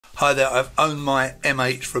Hi there, I've owned my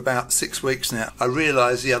M8 for about 6 weeks now. I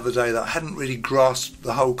realised the other day that I hadn't really grasped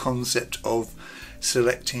the whole concept of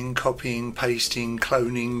selecting, copying, pasting,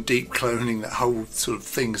 cloning, deep cloning, that whole sort of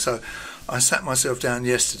thing. So I sat myself down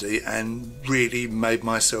yesterday and really made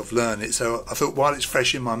myself learn it. So I thought while it's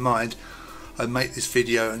fresh in my mind, I'd make this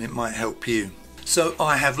video and it might help you. So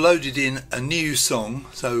I have loaded in a new song,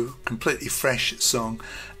 so completely fresh song,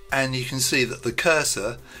 and you can see that the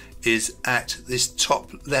cursor is at this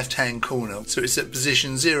top left hand corner, so it's at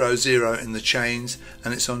position 0, 0 in the chains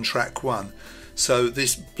and it's on track 1. So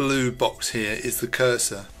this blue box here is the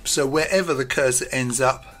cursor, so wherever the cursor ends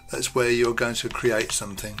up, that's where you're going to create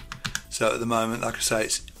something. So at the moment, like I say,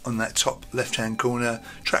 it's on that top left hand corner,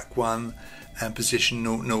 track 1 and position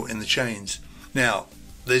 0, 0 in the chains. Now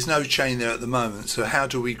there's no chain there at the moment, so how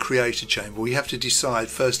do we create a chain? Well, we have to decide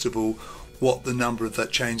first of all what the number of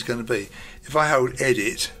that chain is going to be. If I hold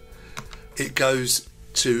edit, it goes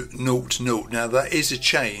to 0 to 0. Now that is a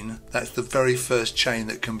chain, that's the very first chain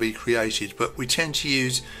that can be created, but we tend to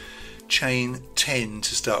use chain 10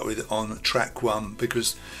 to start with on track 1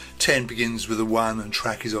 because 10 begins with a 1 and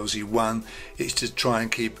track is obviously 1. It's to try and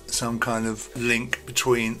keep some kind of link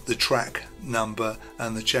between the track number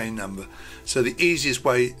and the chain number. So the easiest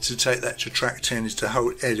way to take that to track 10 is to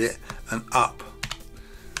hold edit and up,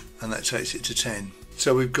 and that takes it to 10.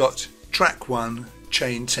 So we've got track 1,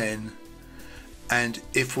 chain 10, and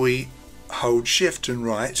if we hold shift and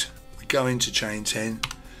right, we go into chain 10,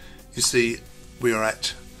 you see we are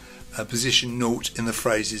at position 0 in the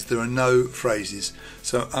phrases. There are no phrases,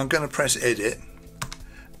 so I'm going to press edit,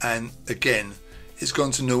 and again it's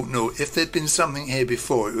gone to 0, 0. If there'd been something here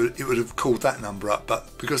before, it would have called that number up,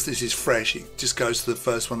 but because this is fresh, it just goes to the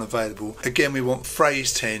first one available. Again, we want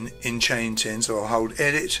phrase 10 in chain 10, so I'll hold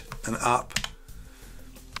edit and up.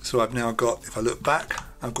 So I've now got, if I look back,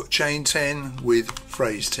 I've got chain 10 with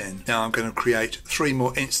phrase 10. Now I'm going to create 3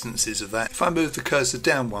 more instances of that. If I move the cursor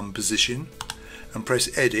down 1 position and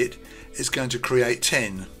press edit, it's going to create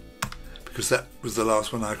 10 because that was the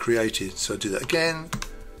last one I created. So I do that again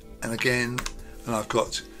and again, and I've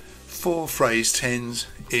got 4 phrase 10s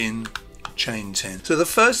in chain 10. So the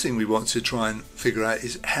first thing we want to try and figure out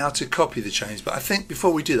is how to copy the chains, but I think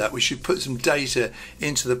before we do that we should put some data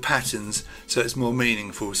into the patterns so it's more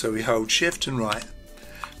meaningful. So we hold shift and right,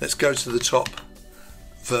 let's go to the top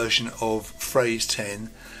version of phrase 10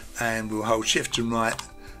 and we'll hold shift and right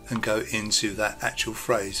and go into that actual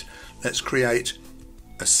phrase. Let's create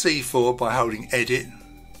a C4 by holding edit.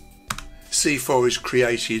 C4 is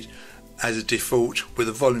created as a default with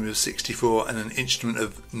a volume of 64 and an instrument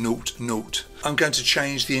of 0, 0. I'm going to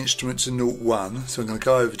change the instrument to 0, 1, so I'm going to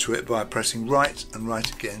go over to it by pressing right and right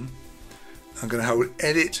again. I'm going to hold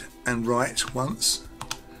edit and right once.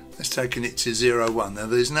 That's taking it to 0, 1. Now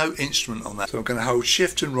there's no instrument on that, so I'm going to hold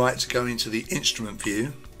shift and right to go into the instrument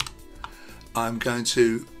view. I'm going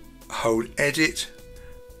to hold edit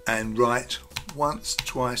and right once,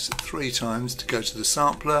 twice, 3 times to go to the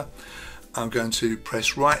sampler. I'm going to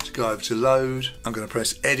press right to go over to load. I'm going to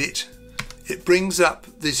press edit. It brings up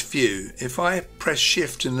this view. If I press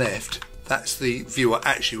shift and left, that's the view I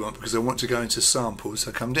actually want because I want to go into samples.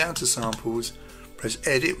 So come down to samples, press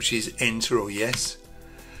edit, which is enter or yes.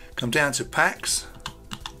 Come down to packs,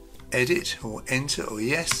 edit or enter or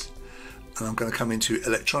yes. And I'm going to come into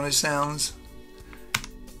electronic sounds.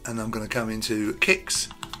 And I'm going to come into kicks,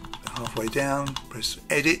 halfway down, press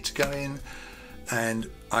edit to go in. And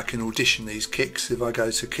I can audition these kicks. If I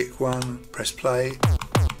go to kick 1, press play,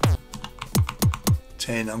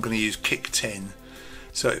 10, I'm going to use kick 10.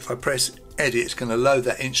 So if I press edit, it's going to load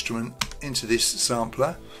that instrument into this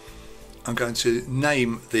sampler. I'm going to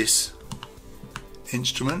name this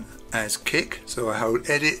instrument as kick, so I hold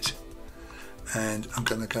edit and I'm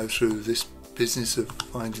going to go through this business of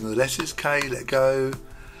finding the letters. K, let go,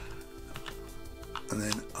 and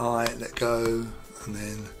then I, let go, and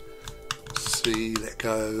then C, let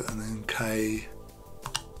go, and then K,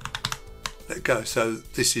 let go. So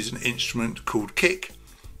this is an instrument called kick.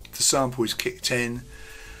 The sample is kick 10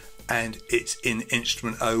 and it's in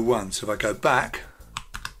instrument 01. So if I go back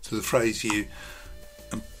to the phrase view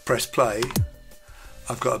and press play,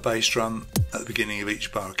 I've got a bass drum at the beginning of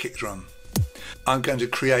each bar, a kick drum. I'm going to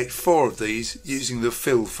create 4 of these using the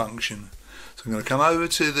fill function. So I'm going to come over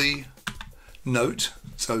to the note,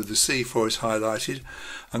 so the C4 is highlighted.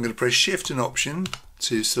 I'm going to press shift and option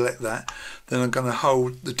to select that. Then I'm going to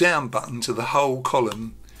hold the down button till the whole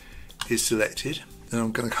column is selected. Then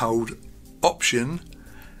I'm going to hold option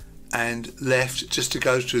and left just to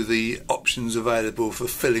go through the options available for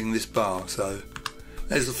filling this bar. So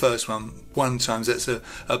there's the first one, 1 times. That's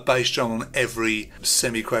a bass drum on every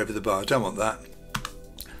semi-quaver of the bar. I don't want that.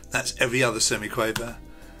 that's every other semiquaver,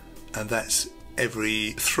 and that's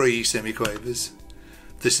every 3 semiquavers.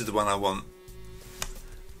 This is the one I want.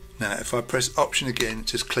 Now if I press Option again, it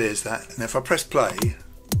just clears that, and if I press play,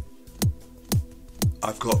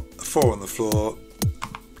 I've got a 4 on the floor,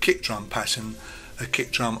 kick drum pattern, a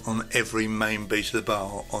kick drum on every main beat of the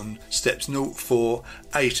bar on steps 0, 4,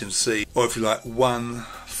 8 and C, or if you like 1,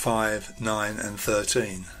 5, 9 and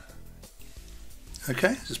 13.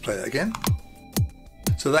 Okay, just play that again.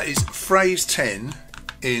 So that is phrase 10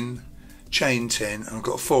 in chain 10, and I've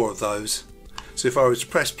got 4 of those. So if I was to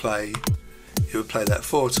press play, it would play that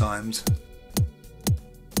 4 times.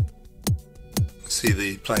 See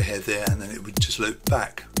the playhead there, and then it would just loop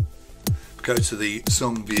back. Go to the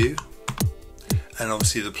song view, and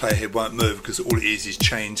obviously the playhead won't move because all it is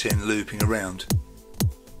chain 10 looping around.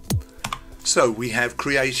 So we have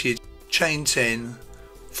created chain 10,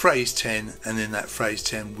 phrase 10, and in that phrase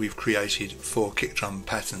 10 we've created 4 kick drum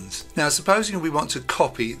patterns. Now supposing we want to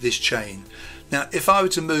copy this chain. Now if I were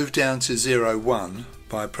to move down to 0, 1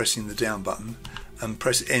 by pressing the down button and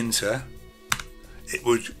press enter, it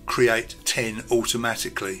would create 10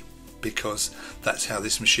 automatically, because that's how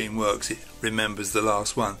this machine works. It remembers the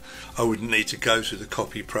last one. I wouldn't need to go through the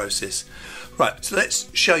copy process. Right, so let's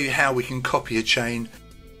show you how we can copy a chain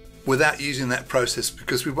without using that process,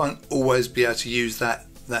 because we won't always be able to use that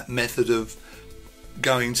method of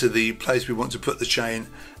going to the place we want to put the chain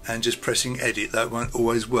and just pressing edit. That won't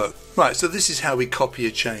always work. Right, so this is how we copy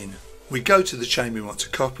a chain. We go to the chain we want to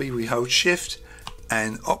copy, we hold shift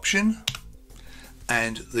and option,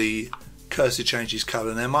 and the cursor changes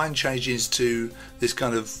colour. Now mine changes to this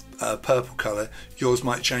kind of purple colour. Yours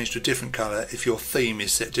might change to a different colour if your theme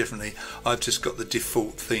is set differently. I've just got the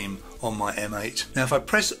default theme on my M8. Now if I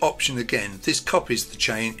press option again, this copies the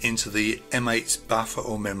chain into the M8's buffer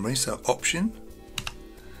or memory, so option,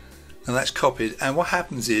 and that's copied, and what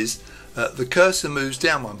happens is the cursor moves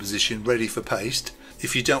down one position ready for paste.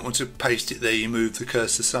 If you don't want to paste it there, you move the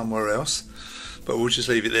cursor somewhere else, but we'll just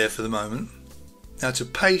leave it there for the moment. Now to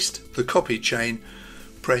paste the copied chain,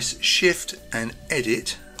 press shift and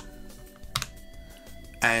edit,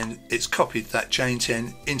 and it's copied that chain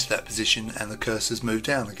 10 into that position, and the cursor's moved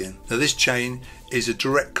down again. Now this chain is a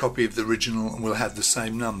direct copy of the original and will have the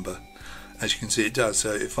same number. As you can see, it does.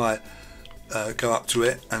 So if I go up to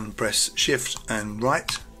it and press shift and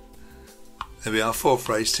right, there we are, 4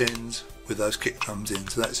 phrase 10s with those kick drums in.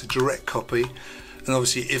 So that's a direct copy, and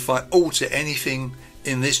obviously if I alter anything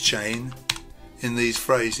in this chain, in these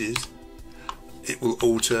phrases, it will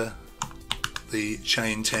alter the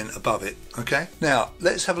chain 10 above it. Okay, now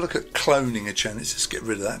let's have a look at cloning a chain. Let's just get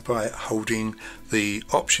rid of that by holding the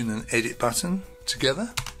option and edit button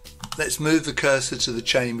together. Let's move the cursor to the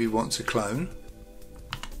chain we want to clone,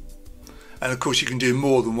 and of course you can do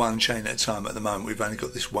more than one chain at a time. At the moment we've only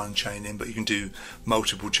got this one chain in, but you can do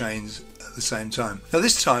multiple chains at the same time. Now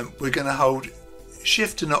this time we're going to hold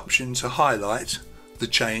shift and option to highlight the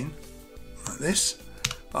chain like this,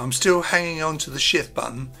 but I'm still hanging on to the shift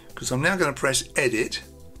button because I'm now going to press edit,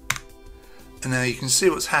 and now you can see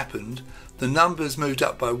what's happened. The number's moved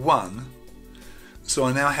up by 1, so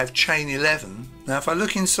I now have chain 11. Now if I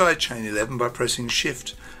look inside chain 11 by pressing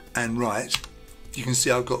shift and right, you can see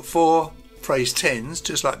I've got 4 phrase 10s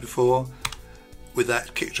just like before with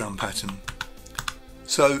that kick drum pattern.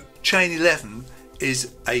 So chain 11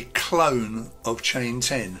 is a clone of chain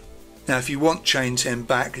 10. Now if you want chain 10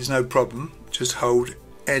 back, there's no problem, just hold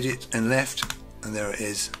edit and left, and there it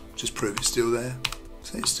is. Just prove it's still there.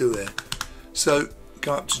 So it's still there. So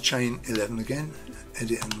go up to chain 11 again,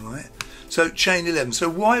 edit and right. So chain 11. So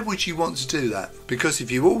why would you want to do that? Because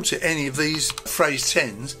if you alter any of these phrase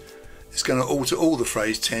 10s, it's going to alter all the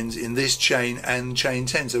phrase 10s in this chain and chain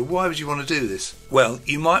 10. So why would you want to do this? Well,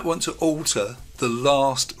 you might want to alter the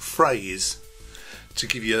last phrase to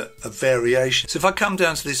give you a variation. So if I come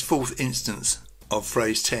down to this 4th instance of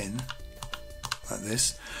phrase 10 like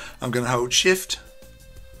this, I'm going to hold shift,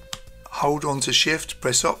 hold on to shift,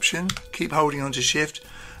 press option, keep holding on to shift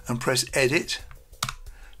and press edit.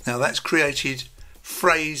 Now that's created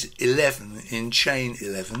phrase 11 in chain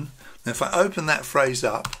 11. Now if I open that phrase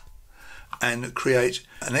up and create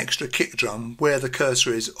an extra kick drum where the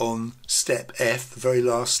cursor is on step F, the very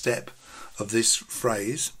last step of this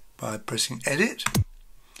phrase, by pressing edit,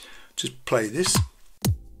 just play this.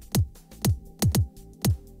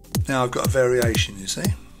 Now I've got a variation, you see.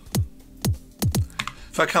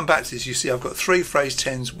 If I come back to this, you see I've got 3 phrase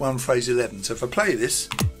 10s, 1 phrase 11. So if I play this,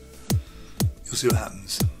 you'll see what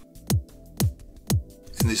happens.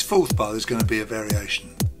 In this 4th bar there's going to be a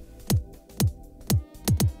variation.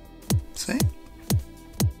 See?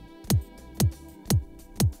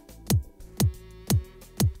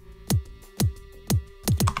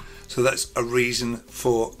 So that's a reason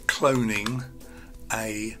for cloning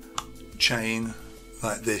a chain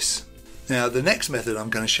like this. Now the next method I'm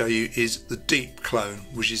going to show you is the deep clone,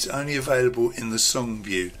 which is only available in the song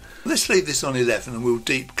view. Let's leave this on 11 and we'll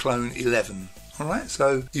deep clone 11. Alright,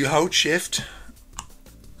 so you hold shift,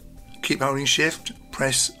 keep holding shift,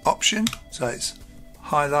 press option, so it's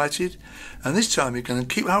highlighted, and this time you're going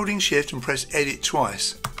to keep holding shift and press edit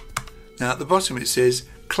twice. Now at the bottom it says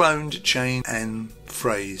cloned chain and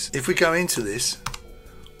phrase. If we go into this,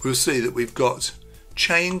 we'll see that we've got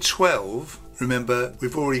chain 12. Remember,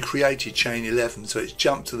 we've already created chain 11, so it's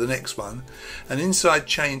jumped to the next one, and inside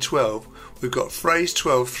chain 12 we've got phrase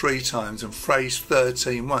 12 3 times and phrase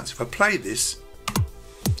 13 once. If I play this,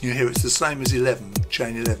 you hear it's the same as 11,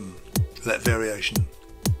 chain 11, for that variation.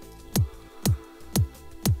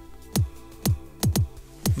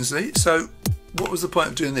 You see? So what was the point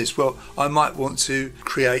of doing this? Well, I might want to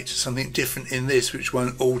create something different in this which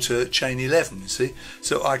won't alter chain 11, you see?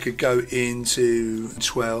 So I could go into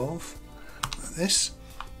 12 like this,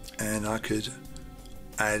 and I could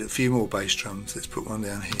add a few more bass drums. Let's put one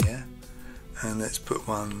down here, and let's put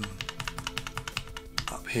one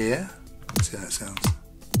up here. Let's see how that sounds.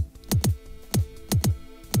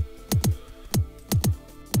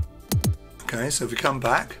 Okay, so if we come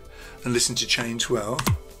back and listen to chain 12,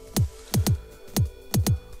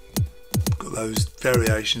 got those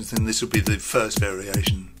variations, then this will be the first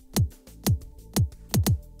variation.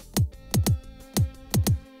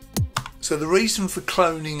 So the reason for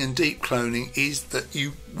cloning and deep cloning is that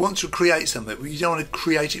you want to create something, but you don't want to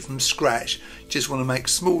create it from scratch, you just want to make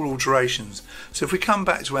small alterations. So if we come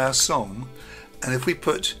back to our song, and if we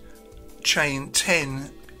put chain 10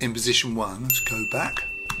 in position 1, let's go back,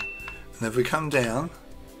 and if we come down,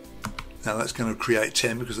 now that's going to create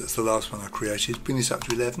 10 because that's the last one I created. Bring this up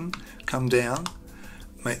to 11, come down,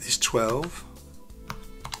 make this 12.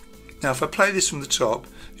 Now if I play this from the top,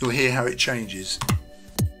 you'll hear how it changes.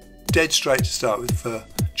 Dead straight to start with for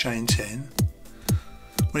chain 10.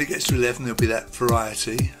 When it gets to 11 there'll be that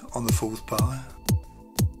variety on the 4th bar.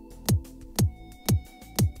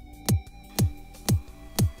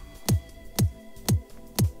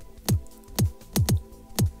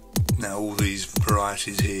 Now all these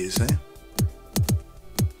varieties here, see?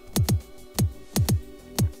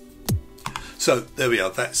 So there we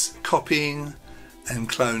are, that's copying and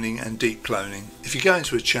cloning and deep cloning. If you go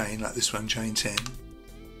into a chain like this one, chain 10,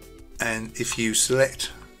 and if you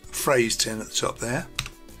select phrase 10 at the top there,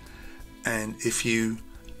 and if you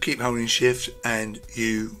keep holding shift and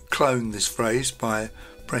you clone this phrase by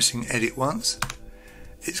pressing edit once,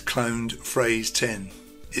 it's cloned phrase 10.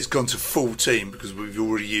 It's gone to 14 because we've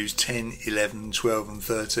already used 10, 11, 12 and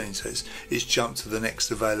 13, so it's jumped to the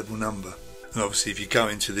next available number. And obviously if you go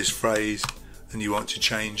into this phrase and you want to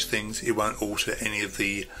change things, it won't alter any of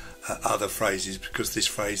the other phrases because this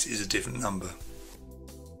phrase is a different number.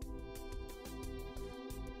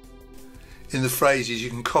 In the phrases you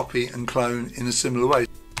can copy and clone in a similar way.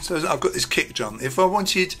 So I've got this kick drum. If I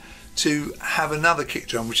wanted to have another kick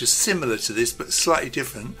drum which is similar to this but slightly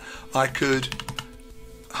different, I could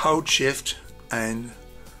hold shift and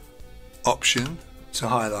option to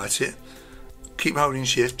highlight it, keep holding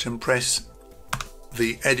shift and press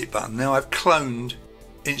the edit button. Now I've cloned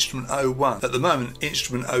instrument 01. At the moment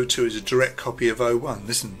instrument 02 is a direct copy of 01.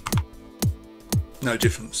 Listen, no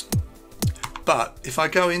difference. But if I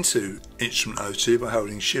go into instrument 02 by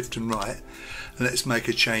holding shift and right, and let's make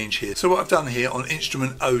a change here. So what I've done here on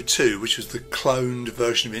instrument 02, which was the cloned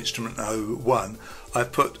version of instrument 01,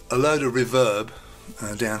 I've put a load of reverb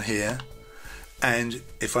down here, and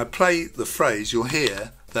if I play the phrase you'll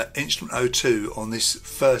hear that instrument 02 on this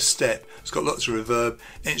first step has got lots of reverb.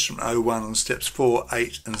 Instrument 01 on steps 4,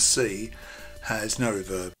 8 and C has no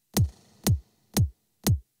reverb.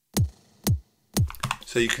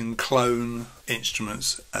 So you can clone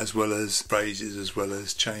instruments as well as phrases as well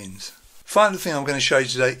as chains. Final thing I'm going to show you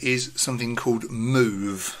today is something called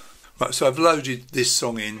move. Right, so I've loaded this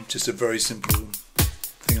song in, just a very simple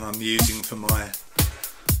thing I'm using for my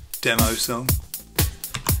demo song.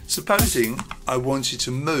 Supposing I wanted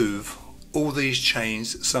to move all these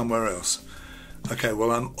chains somewhere else. Okay,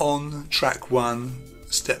 well I'm on track 1,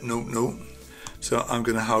 step 0, 0. So I'm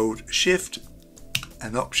going to hold shift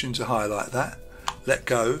and option to highlight that. Let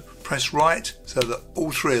go, press right so that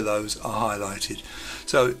all 3 of those are highlighted.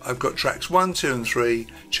 So I've got tracks 1, 2 and 3,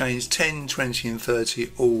 chains 10, 20 and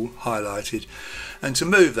 30 all highlighted. And to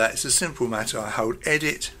move that, it's a simple matter. I hold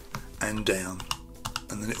edit and down,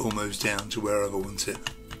 and then it all moves down to wherever I want it.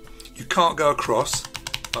 You can't go across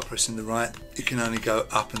by pressing the right, you can only go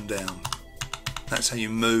up and down. That's how you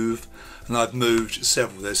move, and I've moved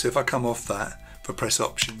several there. So if I come off that, a press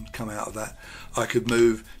option come out of that, I could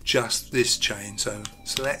move just this chain. So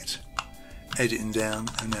select, editing down,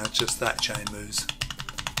 and now just that chain moves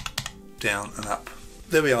down and up.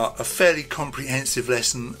 There we are, a fairly comprehensive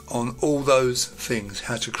lesson on all those things: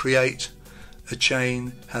 how to create a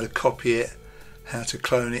chain, how to copy it, how to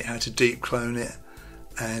clone it, how to deep clone it,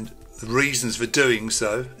 and the reasons for doing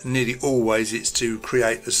so. Nearly always it's to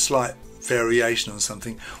create a slight variation on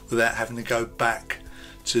something without having to go back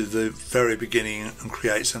to the very beginning and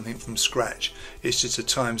create something from scratch. It's just a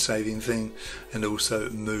time-saving thing, and also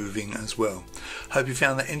moving as well. Hope you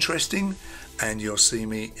found that interesting, and you'll see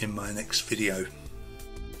me in my next video.